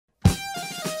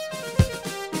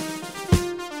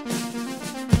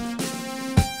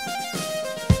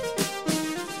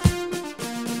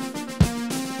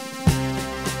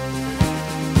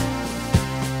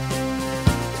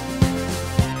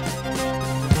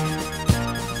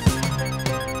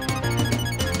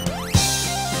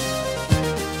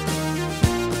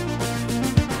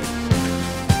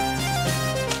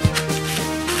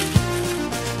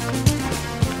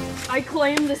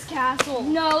claim this castle.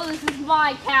 No, this is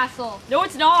my castle. No,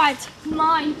 it's not.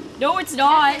 Mine. No, it's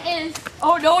not. Yes, it is.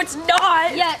 Oh, no, it's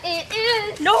not. Yeah, it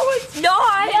is. No, it's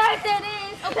not. Yes, it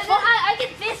is. Okay, well, I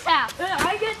get this half.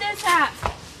 I get this half.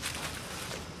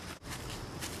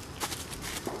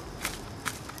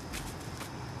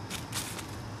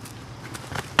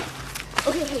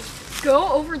 Okay, hey,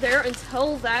 go over there and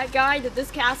tell that guy that this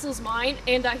castle's mine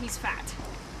and that he's fat.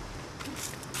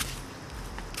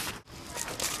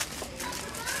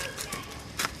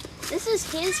 This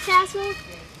is his castle,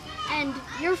 and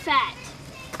you're fat.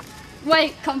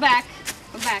 Wait, come back.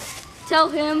 Come back. Tell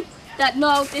him that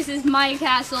no, this is my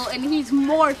castle and he's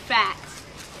more fat.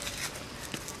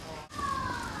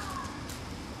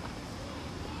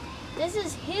 This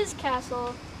is his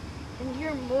castle, and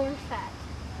you're more fat.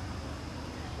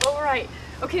 All right.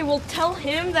 Okay, well, tell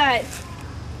him that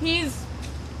he's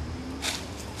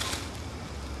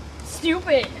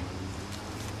stupid.